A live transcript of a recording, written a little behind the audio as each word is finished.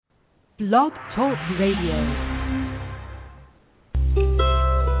Blog Talk Radio.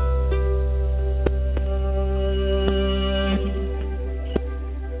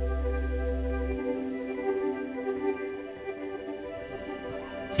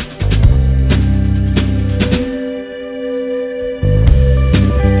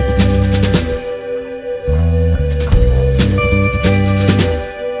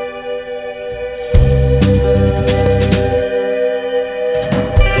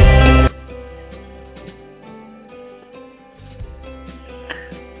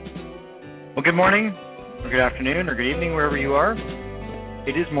 Good morning, or good afternoon, or good evening, wherever you are.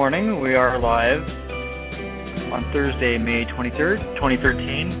 It is morning. We are live on Thursday, May 23rd,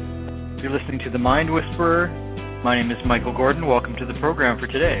 2013. You're listening to The Mind Whisperer. My name is Michael Gordon. Welcome to the program for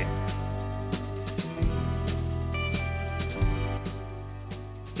today.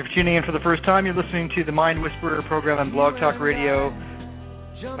 If you're tuning in for the first time, you're listening to The Mind Whisperer program on Blog Talk Radio,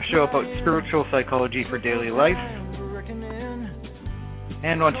 a show about spiritual psychology for daily life.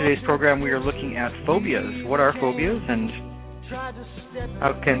 And on today's program, we are looking at phobias. What are phobias, and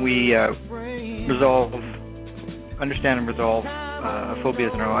how can we understand and resolve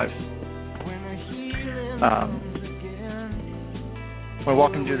phobias in our lives? Well,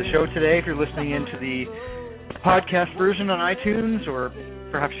 welcome to the show today. If you're listening into the podcast version on iTunes, or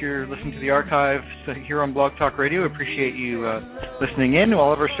perhaps you're listening to the archives here on Blog Talk Radio, I appreciate you listening in.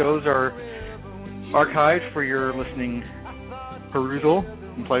 All of our shows are archived for your listening perusal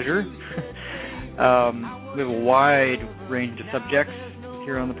and pleasure. We have a wide range of subjects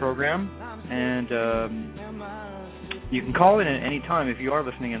here on the program, and you can call in at any time if you are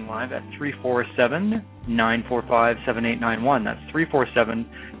listening in live at 347-945-7891. That's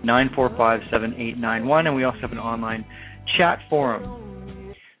 347-945-7891, and we also have an online chat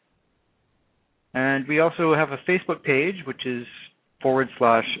forum. And we also have a Facebook page, which is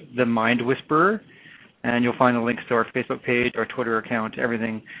 /The Mind Whisperer. And you'll find the links to our Facebook page, our Twitter account,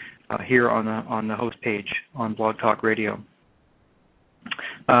 everything here on the host page on Blog Talk Radio.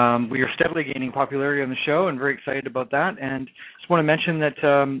 We are steadily gaining popularity on the show, and very excited about that. And just want to mention that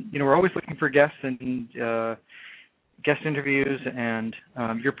we're always looking for guests and guest interviews and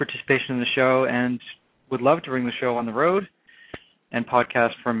your participation in the show, and would love to bring the show on the road and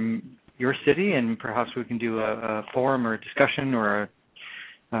podcast from your city, and perhaps we can do a forum or a discussion or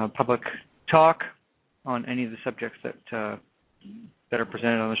a public talk on any of the subjects that are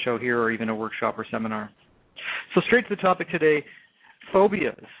presented on the show here, or even a workshop or seminar. So straight to the topic today,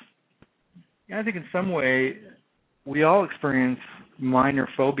 phobias. I think in some way we all experience minor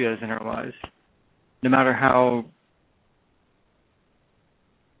phobias in our lives, no matter how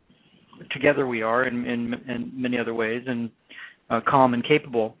together we are in many other ways, and calm and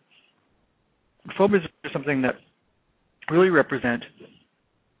capable. Phobias are something that really represent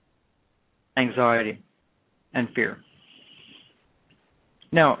anxiety and fear.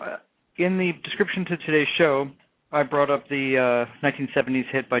 Now, in the description to today's show, I brought up the 1970s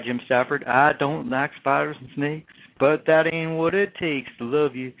hit by Jim Stafford, "I don't like spiders and snakes, but that ain't what it takes to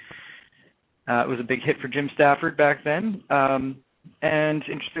love you." It was a big hit for Jim Stafford back then. And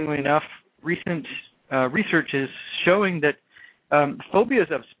interestingly enough, recent research is showing that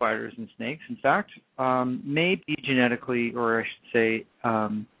phobias of spiders and snakes, in fact, may be genetically, or I should say,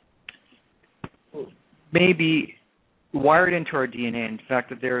 may be wired into our DNA. In fact,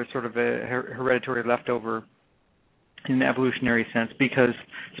 that they're sort of a hereditary leftover in an evolutionary sense, because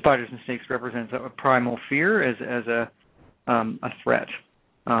spiders and snakes represent a primal fear as a threat.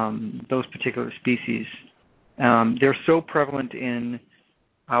 Those particular species, they're so prevalent in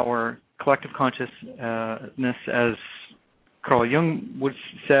our collective consciousness, as Carl Jung would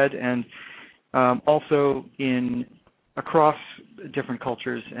said, and also across different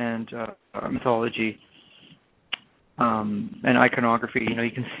cultures and mythology and iconography. You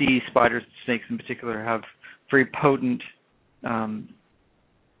can see spiders and snakes in particular have very potent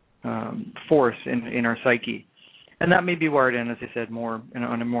force in our psyche. And that may be wired in, as I said, more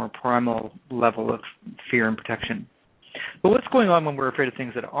on a more primal level of fear and protection. But what's going on when we're afraid of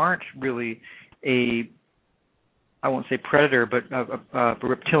things that aren't really I won't say predator, but a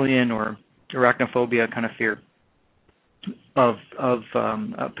reptilian or arachnophobia kind of fear of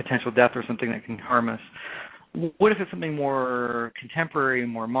potential death or something that can harm us? What if it's something more contemporary,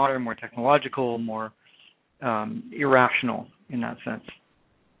 more modern, more technological, more irrational in that sense?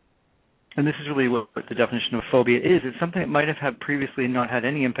 And this is really what the definition of phobia is. It's something that might have had previously not had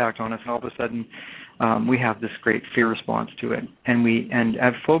any impact on us, and all of a sudden we have this great fear response to it. And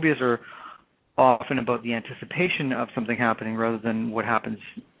phobias are often about the anticipation of something happening rather than what happens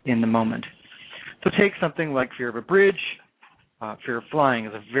in the moment. So take something like fear of a bridge, Fear of flying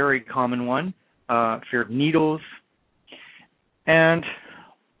is a very common one. Fear of needles. And,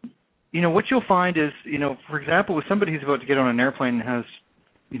 what you'll find is, for example, with somebody who's about to get on an airplane and has,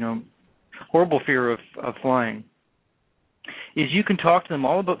 horrible fear of flying, is you can talk to them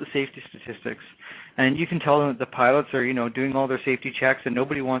all about the safety statistics, and you can tell them that the pilots are, doing all their safety checks and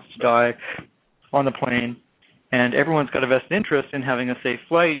nobody wants to die on the plane, and everyone's got a vested interest in having a safe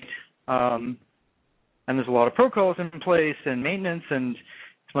flight, and there's a lot of protocols in place and maintenance, and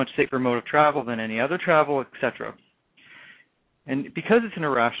it's a much safer mode of travel than any other travel, etc. And because it's an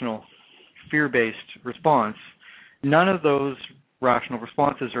irrational, fear-based response, none of those rational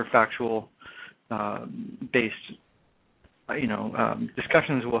responses or factual-based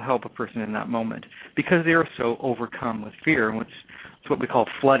discussions will help a person in that moment because they are so overcome with fear. And it's what we call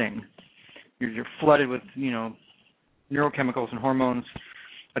flooding. You're flooded with, neurochemicals and hormones,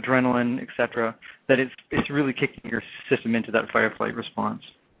 adrenaline, etc., that it's really kicking your system into that fight-or-flight response.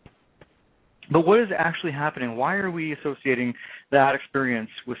 But what is actually happening? Why are we associating that experience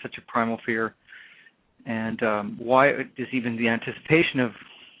with such a primal fear? And why does even the anticipation of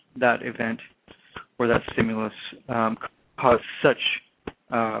that event or that stimulus cause such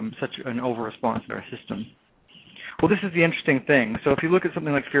an over-response in our system? Well, this is the interesting thing. So if you look at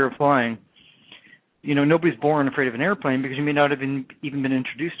something like fear of flying, nobody's born afraid of an airplane because you may not have even been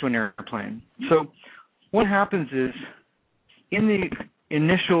introduced to an airplane. So what happens is, in the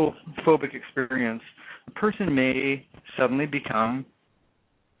initial phobic experience, a person may suddenly become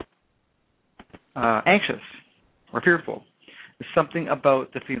anxious or fearful. There's something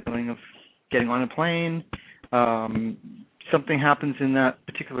about the feeling of getting on a plane. Something happens in that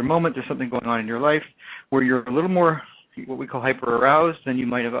particular moment. There's something going on in your life where you're a little more what we call hyper-aroused than you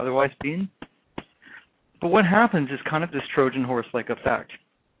might have otherwise been. But what happens is kind of this Trojan horse-like effect.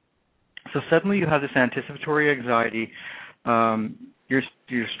 So suddenly you have this anticipatory anxiety. You're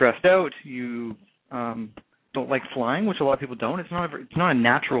stressed out. You don't like flying, which a lot of people don't. It's not a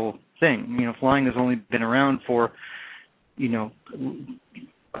natural thing. Flying has only been around for,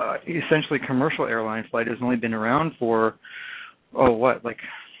 essentially commercial airline flight has only been around for, 80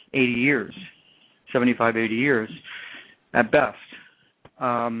 years, 75, 80 years at best.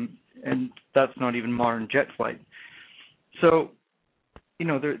 And that's not even modern jet flight. So,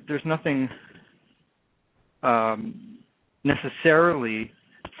 there's nothing necessarily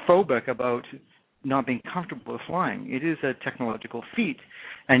phobic about not being comfortable with flying. It is a technological feat,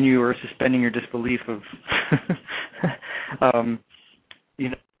 and you are suspending your disbelief of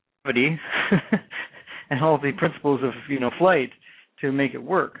gravity and all the principles of flight to make it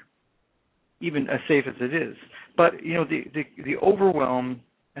work, even as safe as it is. But the overwhelm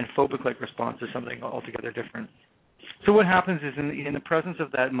and phobic-like response is something altogether different. So what happens is in the presence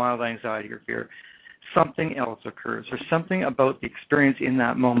of that mild anxiety or fear, something else occurs, or something about the experience in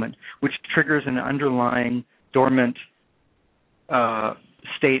that moment which triggers an underlying dormant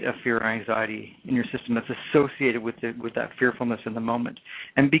state of fear or anxiety in your system that's associated with that fearfulness in the moment.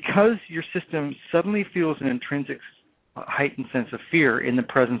 And because your system suddenly feels an intrinsic heightened sense of fear in the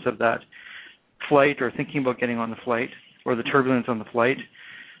presence of that flight or thinking about getting on the flight or the turbulence on the flight,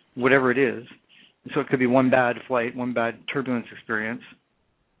 whatever it is, so it could be one bad flight, one bad turbulence experience,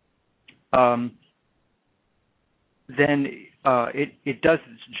 then it does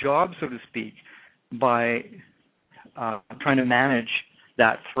its job, so to speak, by trying to manage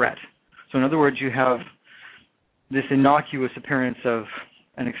that threat. So in other words, you have this innocuous appearance of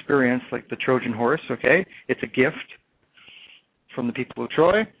an experience like the Trojan horse, okay? It's a gift from the people of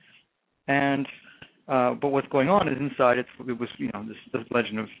Troy, and but what's going on is inside it was this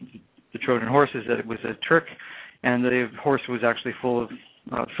legend of the Trojan horse is that it was a trick, and the horse was actually full of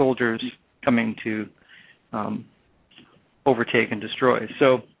soldiers coming to overtake and destroy.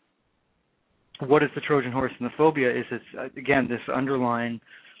 So what is the Trojan horse and the phobia is it's, again, this underlying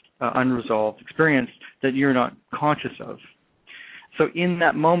unresolved experience that you're not conscious of. So in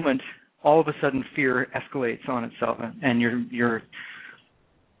that moment, all of a sudden fear escalates on itself, and your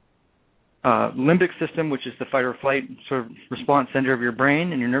limbic system, which is the fight or flight sort of response center of your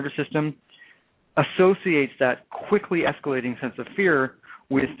brain and your nervous system, associates that quickly escalating sense of fear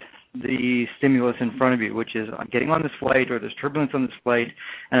with the stimulus in front of you, which is I'm getting on this flight or there's turbulence on this flight,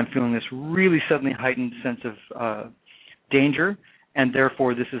 and I'm feeling this really suddenly heightened sense of danger, and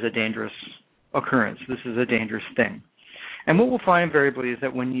therefore this is a dangerous occurrence. This is a dangerous thing. And what we'll find invariably is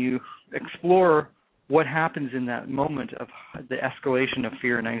that when you explore what happens in that moment of the escalation of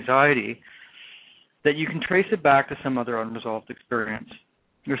fear and anxiety, that you can trace it back to some other unresolved experience.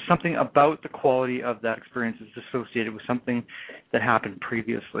 There's something about the quality of that experience that's associated with something that happened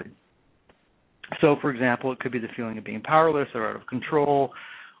previously. So, for example, it could be the feeling of being powerless or out of control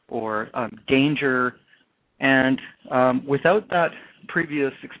or danger. And without that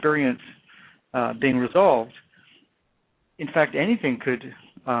previous experience being resolved, in fact, anything could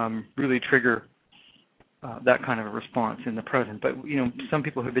really trigger that kind of a response in the present. But, some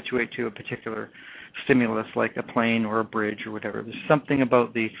people habituate to a particular stimulus like a plane or a bridge or whatever. There's something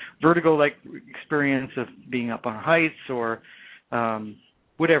about the vertigo-like experience of being up on heights or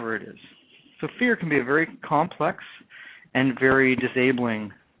whatever it is. So fear can be a very complex and very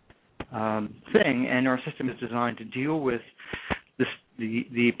disabling thing, and our system is designed to deal with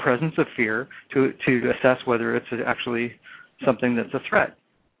the presence of fear to assess whether it's actually something that's a threat.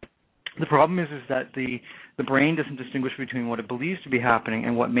 The problem is that the brain doesn't distinguish between what it believes to be happening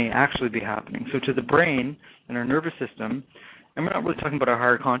and what may actually be happening. So to the brain and our nervous system, and we're not really talking about our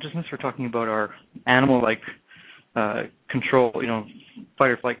higher consciousness, we're talking about our animal-like control,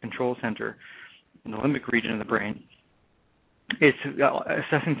 fight or flight control center in the limbic region of the brain. It's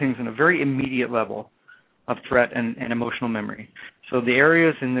assessing things on a very immediate level of threat and emotional memory. So the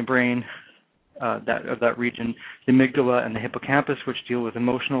areas in the brain of that region, the amygdala and the hippocampus, which deal with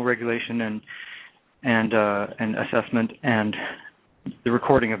emotional regulation and assessment and the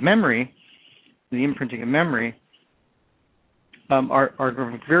recording of memory, the imprinting of memory, are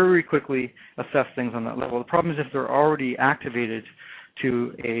going to very quickly assess things on that level. The problem is if they're already activated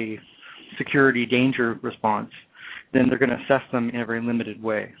to a security danger response, then they're going to assess them in a very limited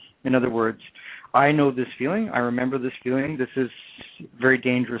way. In other words, I know this feeling, I remember this feeling, this is a very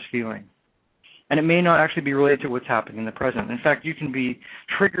dangerous feeling. And it may not actually be related to what's happening in the present. In fact, you can be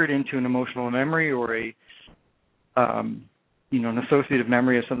triggered into an emotional memory or an associative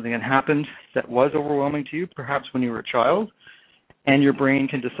memory of something that happened that was overwhelming to you, perhaps when you were a child, and your brain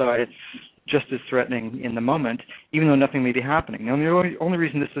can decide it's just as threatening in the moment, even though nothing may be happening. Now, the only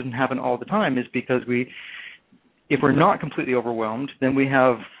reason this doesn't happen all the time is because if we're not completely overwhelmed, then we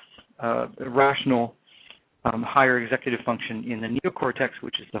have a rational higher executive function in the neocortex,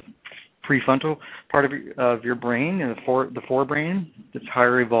 which is the prefrontal part of your brain, and the forebrain that's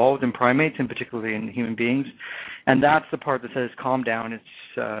higher evolved in primates and particularly in human beings. And that's the part that says, calm down,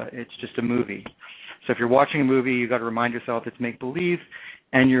 it's just a movie. So if you're watching a movie, you've got to remind yourself it's make-believe,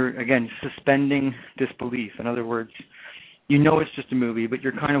 and you're, again, suspending disbelief. In other words, it's just a movie, but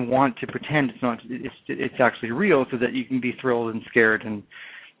you kind of want to pretend it's actually real so that you can be thrilled and scared and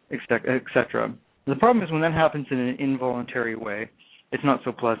et cetera. The problem is when that happens in an involuntary way, it's not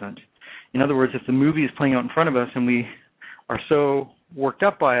so pleasant. In other words, if the movie is playing out in front of us and we are so worked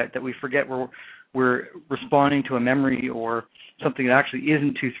up by it that we forget we're responding to a memory or something that actually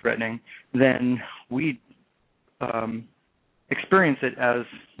isn't too threatening, then we experience it as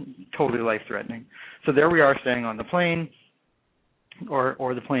totally life-threatening. So there we are staying on the plane,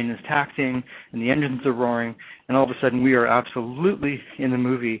 or the plane is taxiing and the engines are roaring, and all of a sudden we are absolutely in the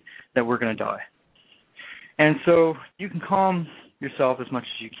movie that we're going to die. And so you can calm yourself as much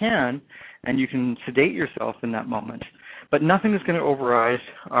as you can, and you can sedate yourself in that moment, but nothing is going to override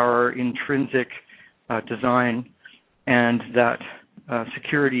our intrinsic design and that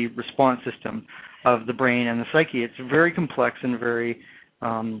security response system of the brain and the psyche. It's very complex and very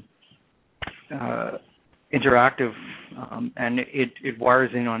interactive, and it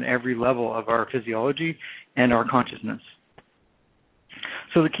wires in on every level of our physiology and our consciousness.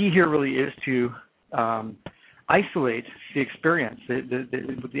 So the key here really is to isolate the experience,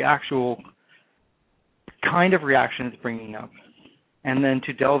 the actual kind of reaction it's bringing up, and then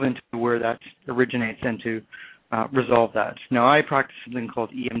to delve into where that originates and to resolve that. Now, I practice something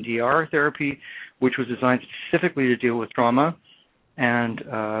called EMDR therapy, which was designed specifically to deal with trauma and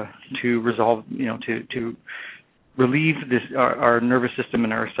to resolve, to relieve our nervous system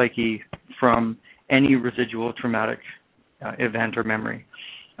and our psyche from any residual traumatic event or memory.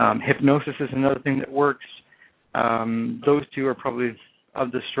 Hypnosis is another thing that works. Those two are probably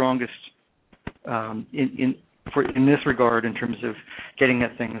of the strongest in this regard in terms of getting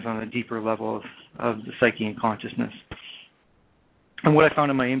at things on a deeper level of the psyche and consciousness. And what I found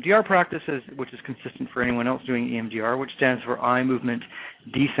in my EMDR practice, which is consistent for anyone else doing EMDR, which stands for eye movement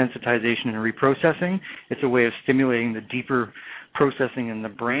desensitization and reprocessing. It's a way of stimulating the deeper processing in the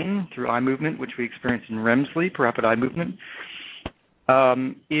brain through eye movement, which we experience in REM sleep, rapid eye movement,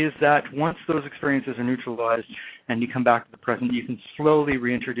 is that once those experiences are neutralized and you come back to the present, you can slowly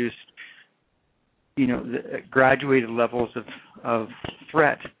reintroduce, the graduated levels of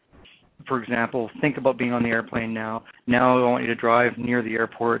threat. For example, think about being on the airplane now. Now I want you to drive near the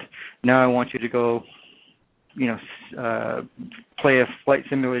airport. Now I want you to go, play a flight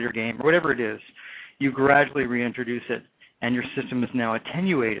simulator game or whatever it is. You gradually reintroduce it, and your system is now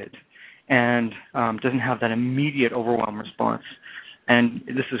attenuated, and doesn't have that immediate overwhelm response. And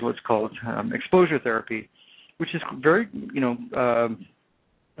this is what's called exposure therapy, which is very,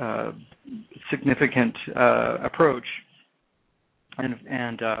 significant approach, and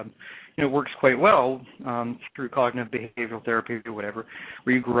it works quite well through cognitive behavioral therapy or whatever,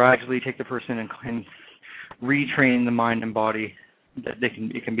 where you gradually take the person and retrain the mind and body that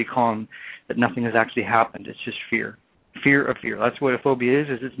it can be calm, that nothing has actually happened. It's just fear of fear. That's what a phobia is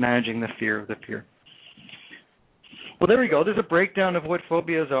it's managing the fear of the fear. Well, there we go. There's a breakdown of what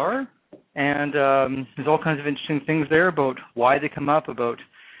phobias are, and there's all kinds of interesting things there about why they come up, about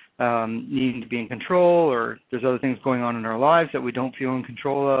needing to be in control, or there's other things going on in our lives that we don't feel in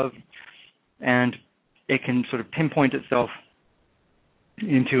control of, and it can sort of pinpoint itself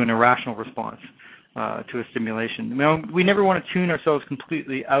into an irrational response to a stimulation. We never want to tune ourselves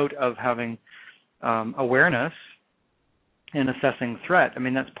completely out of having awareness and assessing threat.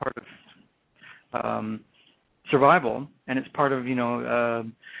 That's part of survival, and it's part of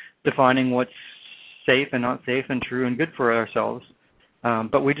defining what's safe and not safe and true and good for ourselves.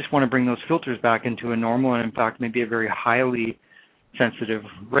 But we just want to bring those filters back into a normal and, in fact, maybe a very highly sensitive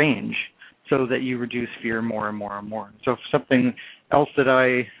range, so that you reduce fear more and more and more. So something else that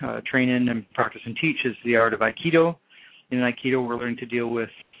I train in and practice and teach is the art of Aikido. In Aikido, we're learning to deal with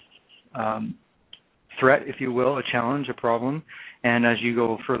threat, if you will, a challenge, a problem. And as you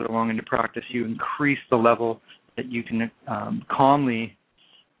go further along into practice, you increase the level that you can calmly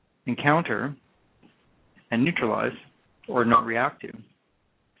encounter and neutralize or not react to,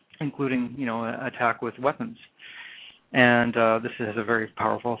 including, attack with weapons. And this has a very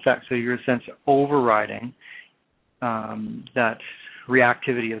powerful effect. So you're, in a sense, overriding that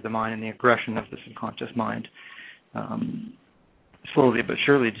reactivity of the mind and the aggression of the subconscious mind. Slowly but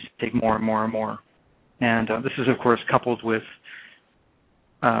surely, just take more and more and more. And this is, of course, coupled with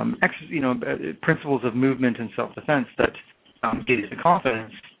principles of movement and self-defense that give you the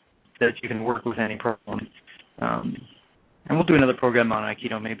confidence that you can work with any problem. And we'll do another program on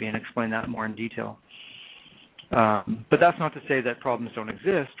Aikido maybe and explain that more in detail. But that's not to say that problems don't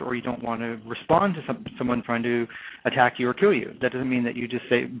exist or you don't want to respond to someone trying to attack you or kill you. That doesn't mean that you just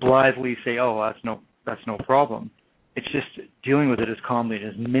blithely say, oh, that's no problem. It's just dealing with it as calmly and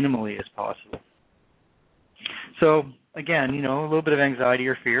as minimally as possible. So, again, a little bit of anxiety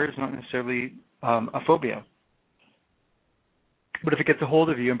or fear is not necessarily a phobia. But if it gets a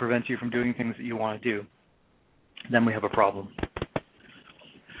hold of you and prevents you from doing things that you want to do, then we have a problem.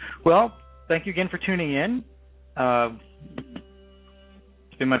 Well, thank you again for tuning in. It's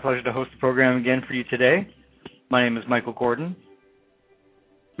been my pleasure to host the program again for you today. My name is Michael Gordon.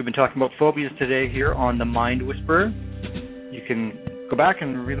 We've been talking about phobias today here on The Mind Whisperer. You can go back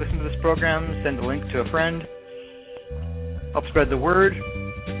and re-listen to this program, send a link to a friend, help spread the word.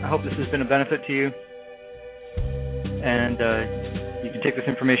 I hope this has been a benefit to you. And you can take this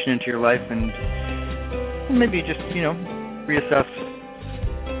information into your life and maybe just, reassess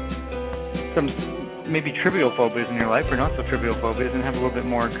some maybe trivial phobias in your life or not so trivial phobias and have a little bit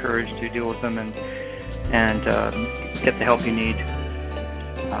more courage to deal with them and get the help you need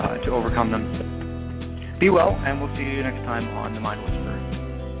to overcome them. Be well, and we'll see you next time on The Mind Whisperer.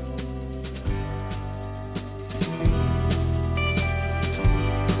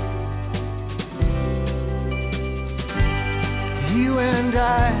 You and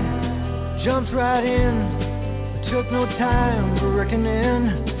I jumped right in, took no time for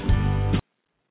reckoning.